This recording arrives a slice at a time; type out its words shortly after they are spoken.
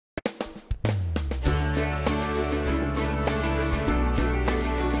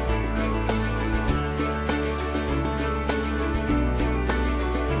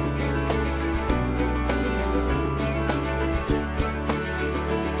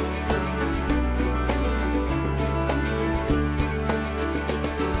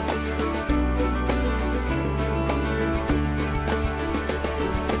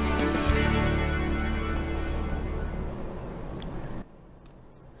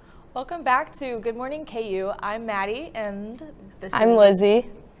Welcome back to Good Morning KU. I'm Maddie, and I'm Lizzie.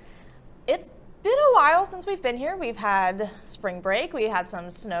 It's been a while since we've been here. We've had spring break. We had some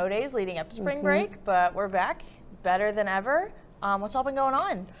snow days leading up to spring break, but we're back better than ever. What's all been going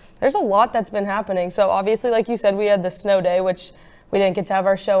on? There's a lot that's been happening. So obviously, like you said, we had the snow day, which we didn't get to have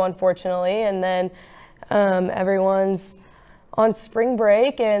our show, unfortunately. And then everyone's on spring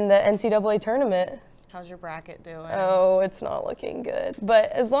break and the NCAA tournament. How's your bracket doing? Oh, it's not looking good.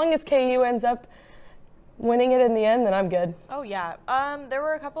 But as long as KU ends up winning it in the end, then I'm good. Oh, yeah. There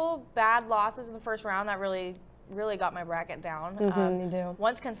were a couple bad losses in the first round that really got my bracket down. Me too.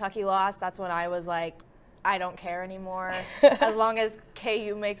 Once Kentucky lost, that's when I was like, I don't care anymore. As long as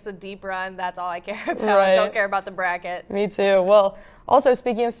KU makes a deep run, that's all I care about. Right. I don't care about the bracket. Me too. Well, also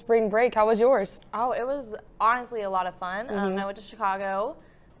speaking of spring break, how was yours? Oh, it was honestly a lot of fun. I went to Chicago,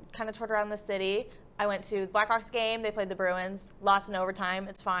 kind of toured around the city. I went to the Blackhawks game. They played the Bruins, lost in overtime.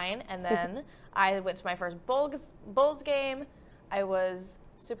 It's fine. And then I went to my first Bulls game. I was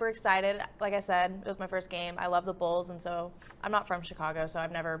super excited. Like I said, it was my first game. I love the Bulls, and so I'm not from Chicago, so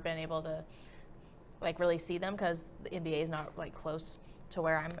I've never been able to like really see them because the NBA is not like close to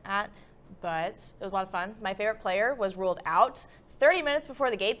where I'm at. But it was a lot of fun. My favorite player was ruled out 30 minutes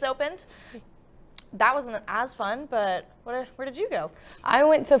before the gates opened. That wasn't as fun, but where did you go? I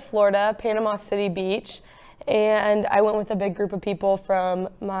went to Florida, Panama City Beach, and I went with a big group of people from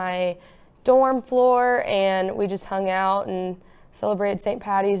my dorm floor, and we just hung out and celebrated St.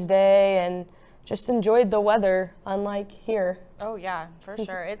 Patty's Day and just enjoyed the weather, unlike here. Oh, yeah, for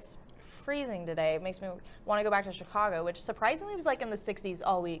sure. It's freezing today. It makes me want to go back to Chicago, which surprisingly was like in the 60s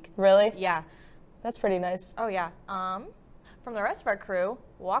all week. Really? Yeah. That's pretty nice. Oh, yeah. From the rest of our crew,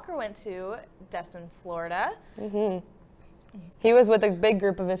 Walker went to Destin, Florida. He was with a big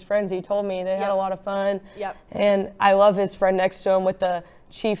group of his friends. He told me they had a lot of fun. Yep. And I love his friend next to him with the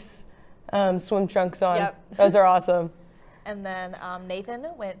Chiefs swim trunks on. Yep. Those are awesome. And then Nathan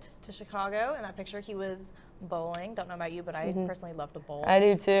went to Chicago. In that picture, he was bowling. Don't know about you, but I personally love to bowl. I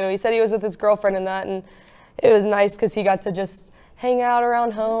do too. He said he was with his girlfriend in that, and it was nice because he got to just hang out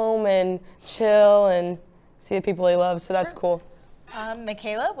around home and chill and see the people he loves, so that's cool.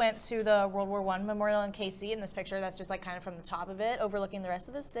 Michaela went to the World War I Memorial in KC. In this picture, that's just like kind of from the top of it, overlooking the rest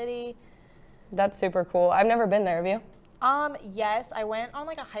of the city. That's super cool. I've never been there, have you? Yes, I went on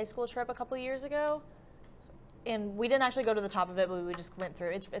like a high school trip a couple years ago, and we didn't actually go to the top of it, but we just went through.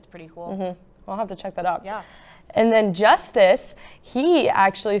 It's pretty cool. I'll have to check that out. Yeah. And then Justice, he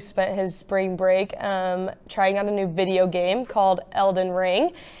actually spent his spring break trying out a new video game called Elden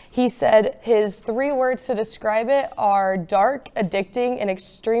Ring. He said his 3 words to describe it are dark, addicting, and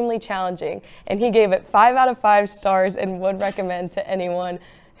extremely challenging. And he gave it 5 out of 5 stars and would recommend to anyone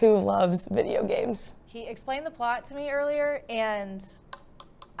who loves video games. He explained the plot to me earlier, and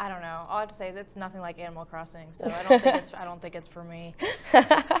I don't know. All I have to say is it's nothing like Animal Crossing, so I don't think it's for me.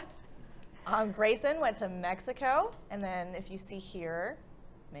 Grayson went to Mexico, and then if you see here,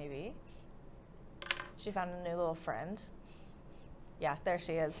 maybe, she found a new little friend. Yeah, there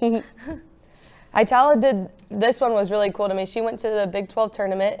she is. Itala this one was really cool to me. She went to the Big 12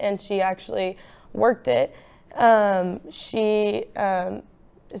 tournament, and she actually worked it. She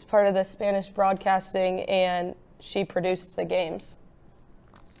is part of the Spanish broadcasting, and she produced the games.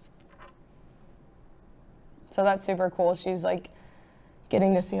 So that's super cool. She's like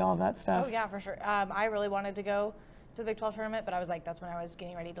getting to see all of that stuff. Oh, yeah, for sure. I really wanted to go to the Big 12 tournament, but I was like, that's when I was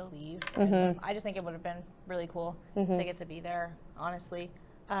getting ready to leave. I just think it would have been really cool to get to be there, honestly.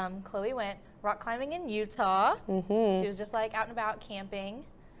 Chloe went rock climbing in Utah. She was just like out and about camping.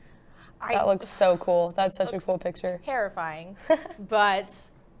 That looks so cool. That's such a cool picture. Terrifying, but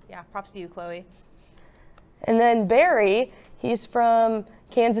yeah, props to you, Chloe. And then Barry, he's from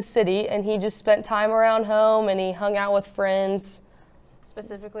Kansas City, and he just spent time around home, and he hung out with friends.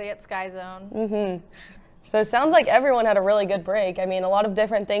 Specifically at Sky Zone. So it sounds like everyone had a really good break. I mean, a lot of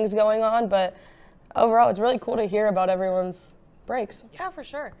different things going on, but overall, it's really cool to hear about everyone's breaks. Yeah, for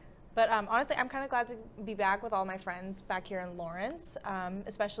sure. But honestly, I'm kind of glad to be back with all my friends back here in Lawrence,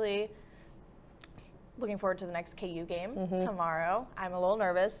 especially looking forward to the next KU game tomorrow. I'm a little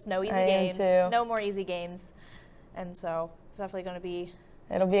nervous. No easy games. Too. No more easy games. And so it's definitely going to be...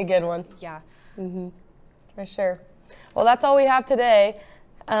 It'll be a good one. Yeah. For sure. Well, that's all we have today.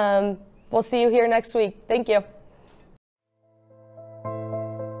 We'll see you here next week. Thank you.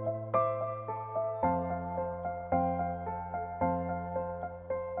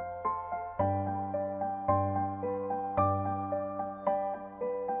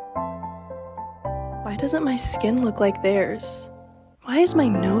 Why doesn't my skin look like theirs? Why is my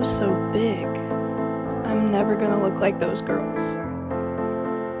nose so big? I'm never gonna look like those girls.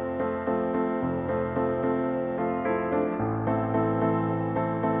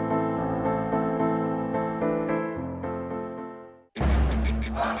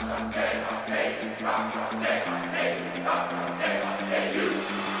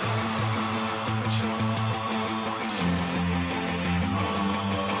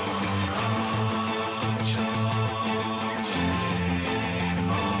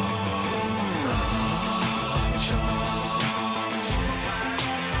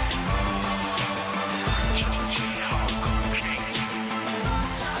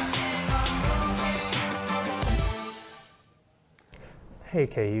 Hey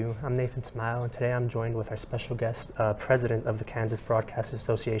KU, I'm Nathan Smile, and today I'm joined with our special guest, President of the Kansas Broadcasters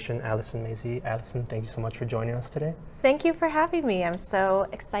Association, Allison Mazzei. Allison, thank you so much for joining us today. Thank you for having me. I'm so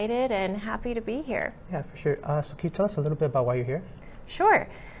excited and happy to be here. Yeah, for sure. So can you tell us a little bit about why you're here? Sure.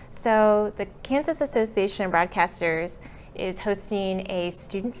 So the Kansas Association of Broadcasters is hosting a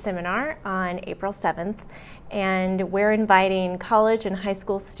student seminar on April 7th, and we're inviting college and high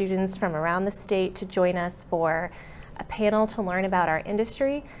school students from around the state to join us for a panel to learn about our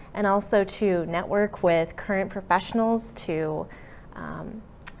industry and also to network with current professionals to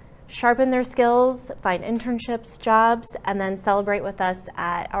sharpen their skills, find internships, jobs, and then celebrate with us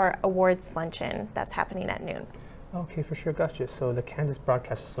at our awards luncheon that's happening at noon. Okay, for sure, gotcha. So the Kansas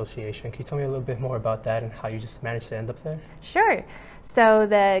Broadcasters Association, can you tell me a little bit more about that and how you just managed to end up there? Sure. So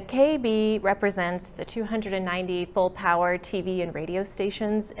the KAB represents the 290 full-power TV and radio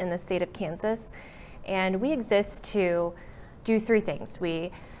stations in the state of Kansas. And we exist to do three things.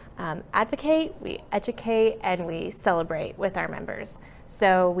 We advocate, we educate, and we celebrate with our members.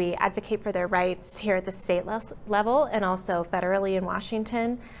 So we advocate for their rights here at the state level and also federally in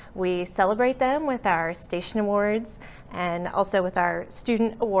Washington. We celebrate them with our station awards and also with our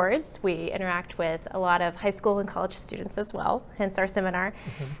student awards. We interact with a lot of high school and college students as well, hence our seminar.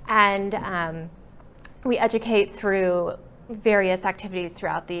 And we educate through various activities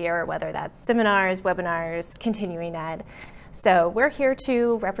throughout the year, whether that's seminars, webinars, continuing ed. So we're here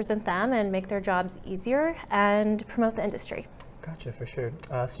to represent them and make their jobs easier and promote the industry. Gotcha, for sure.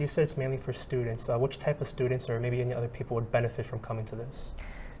 So you said it's mainly for students. Which type of students or maybe any other people would benefit from coming to this?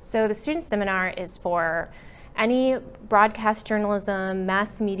 So the student seminar is for any broadcast journalism,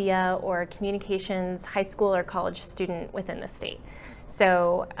 mass media, or communications high school or college student within the state.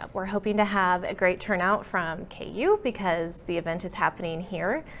 So we're hoping to have a great turnout from KU because the event is happening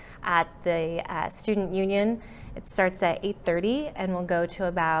here at the Student Union. It starts at 8:30 and will go to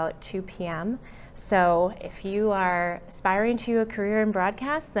about 2 p.m. So if you are aspiring to a career in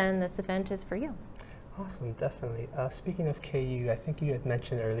broadcast, then this event is for you. Awesome, definitely. Speaking of KU, I think you had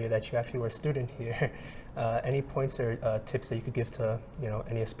mentioned earlier that you actually were a student here. Any points or tips that you could give to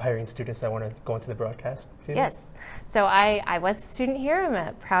any aspiring students that want to go into the broadcast field? Yes. So I was a student here. I'm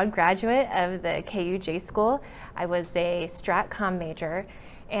a proud graduate of the KU J School. I was a StratCom major,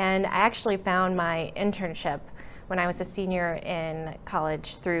 and I actually found my internship when I was a senior in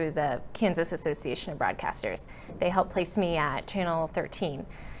college through the Kansas Association of Broadcasters. They helped place me at Channel 13.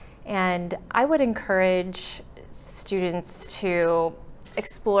 And I would encourage students to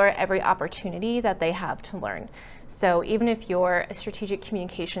explore every opportunity that they have to learn. So even if you're a strategic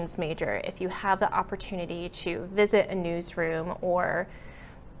communications major, if you have the opportunity to visit a newsroom or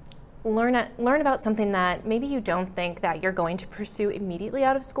learn about something that maybe you don't think that you're going to pursue immediately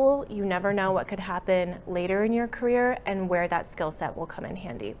out of school, you never know what could happen later in your career and where that skill set will come in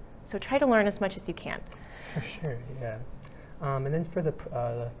handy. So try to learn as much as you can. For sure, yeah. And then for the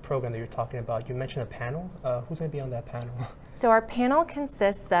program that you're talking about, you mentioned a panel. Who's going to be on that panel? So our panel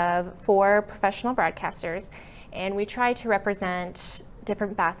consists of 4 professional broadcasters, and we try to represent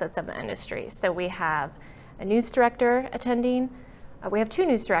different facets of the industry. So we have a news director attending. We have 2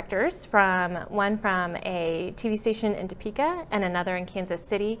 news directors, one from a TV station in Topeka and another in Kansas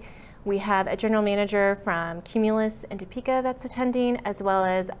City. We have a general manager from Cumulus in Topeka that's attending, as well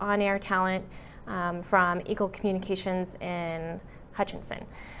as on-air talent from Eagle Communications in Hutchinson.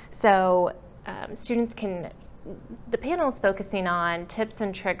 So the panel is focusing on tips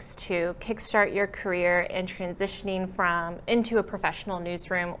and tricks to kickstart your career in transitioning into a professional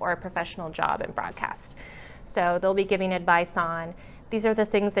newsroom or a professional job in broadcast. So they'll be giving advice on, these are the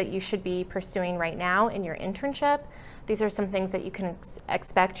things that you should be pursuing right now in your internship. These are some things that you can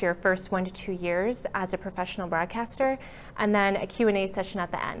expect your first 1 to 2 years as a professional broadcaster, and then a Q&A session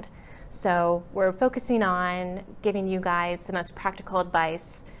at the end. So we're focusing on giving you guys the most practical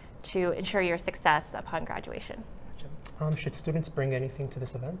advice to ensure your success upon graduation. Should students bring anything to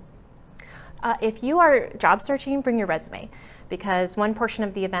this event? If you are job searching, bring your resume, because one portion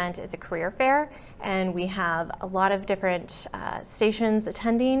of the event is a career fair, and we have a lot of different stations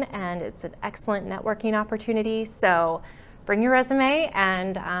attending, and it's an excellent networking opportunity. So bring your resume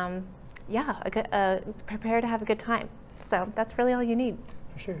and prepare to have a good time. So that's really all you need.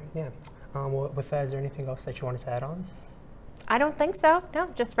 For sure, yeah. Well, with that, is there anything else that you wanted to add on? I don't think so. No,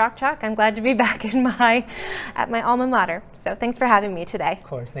 just rock chalk. I'm glad to be back at my alma mater. So thanks for having me today. Of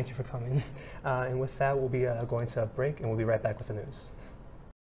course, thank you for coming. And with that, we'll be going to a break, and we'll be right back with the news.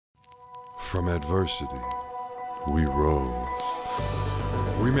 From adversity, we rose.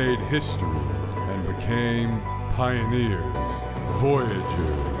 We made history and became pioneers,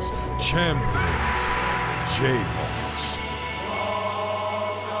 voyagers, champions, Jayhawks.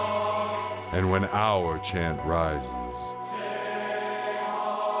 And when our chant rises,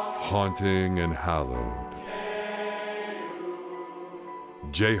 haunting and hallowed,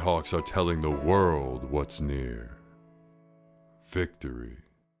 Jayhawks are telling the world what's near. Victory.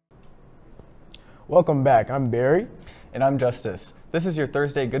 Welcome back. I'm Barry. And I'm Justice. This is your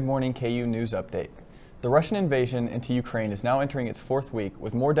Thursday Good Morning KU News Update. The Russian invasion into Ukraine is now entering its fourth week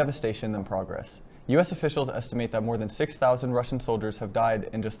with more devastation than progress. U.S. officials estimate that more than 6,000 Russian soldiers have died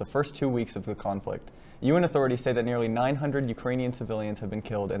in just the first 2 weeks of the conflict. UN authorities say that nearly 900 Ukrainian civilians have been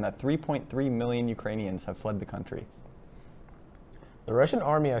killed and that 3.3 million Ukrainians have fled the country. The Russian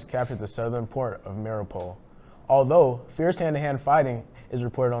army has captured the southern port of Mariupol, although fierce hand-to-hand fighting is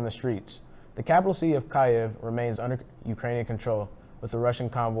reported on the streets. The capital city of Kyiv remains under Ukrainian control, with the Russian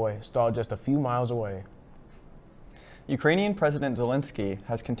convoy stalled just a few miles away. Ukrainian President Zelensky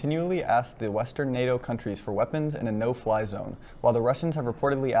has continually asked the Western NATO countries for weapons in a no-fly zone, while the Russians have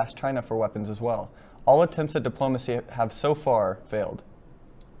reportedly asked China for weapons as well. All attempts at diplomacy have so far failed.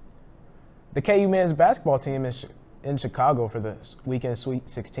 The KU men's basketball team is in Chicago for the weekend Sweet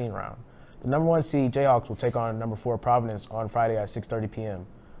 16 round. The number 1 seed Jayhawks will take on number 4 Providence on Friday at 6:30 p.m.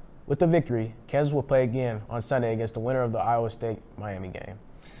 With the victory, Kansas will play again on Sunday against the winner of the Iowa State-Miami game.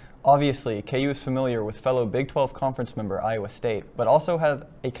 Obviously, KU is familiar with fellow Big 12 conference member Iowa State, but also have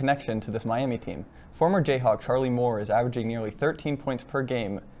a connection to this Miami team. Former Jayhawk Charlie Moore is averaging nearly 13 points per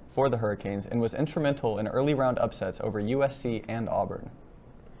game for the Hurricanes and was instrumental in early round upsets over USC and Auburn.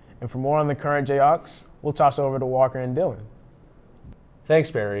 And for more on the current Jayhawks, we'll toss over to Walker and Dylan.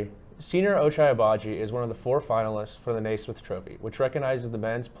 Thanks, Barry. Senior Ochai Abaji is one of the 4 finalists for the Naismith Trophy, which recognizes the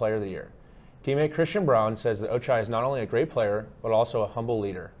men's player of the year. Teammate Christian Brown says that Ochai is not only a great player, but also a humble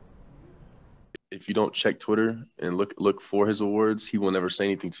leader. If you don't check Twitter and look for his awards, he will never say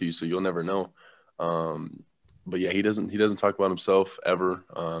anything to you, so you'll never know. But yeah, he doesn't talk about himself ever.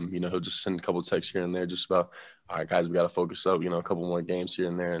 He'll just send a couple of texts here and there, just about, all right, guys, we got to focus up. A couple more games here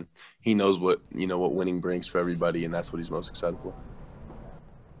and there, and he knows what winning brings for everybody, and that's what he's most excited for.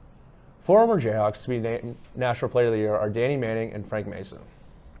 Former Jayhawks to be named National Player of the Year are Danny Manning and Frank Mason.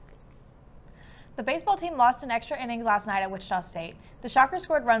 The baseball team lost in extra innings last night at Wichita State. The Shockers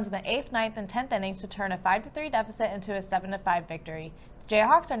scored runs in the 8th, 9th, and 10th innings to turn a 5-3 deficit into a 7-5 victory. The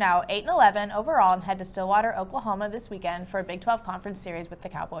Jayhawks are now 8-11 overall and head to Stillwater, Oklahoma this weekend for a Big 12 Conference Series with the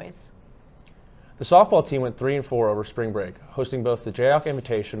Cowboys. The softball team went 3-4 over spring break, hosting both the Jayhawk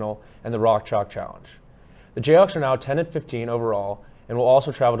Invitational and the Rock Chalk Challenge. The Jayhawks are now 10-15 overall and will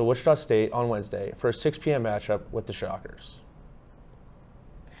also travel to Wichita State on Wednesday for a 6 p.m. matchup with the Shockers.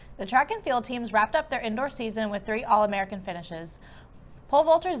 The track and field teams wrapped up their indoor season with 3 All-American finishes. Pole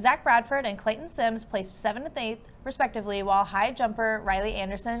vaulters Zach Bradford and Clayton Sims placed 7th and 8th, respectively, while high jumper Riley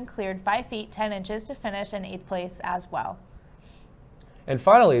Anderson cleared 5 feet 10 inches to finish in 8th place as well. And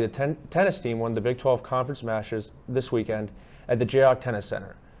finally, the tennis team won the Big 12 Conference matches this weekend at the Jayhawk Tennis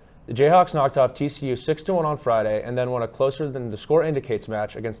Center. The Jayhawks knocked off TCU 6-1 on Friday and then won a closer than the score indicates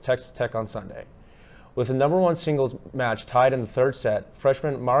match against Texas Tech on Sunday. With the number 1 singles match tied in the 3rd set,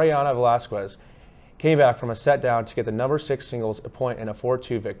 freshman Mariana Velasquez came back from a set down to get the number 6 singles point in a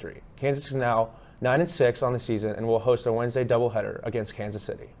 4-2 victory. Kansas is now 9-6 on the season and will host a Wednesday doubleheader against Kansas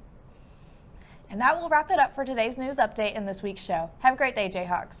City. And that will wrap it up for today's news update in this week's show. Have a great day,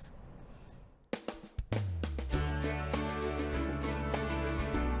 Jayhawks.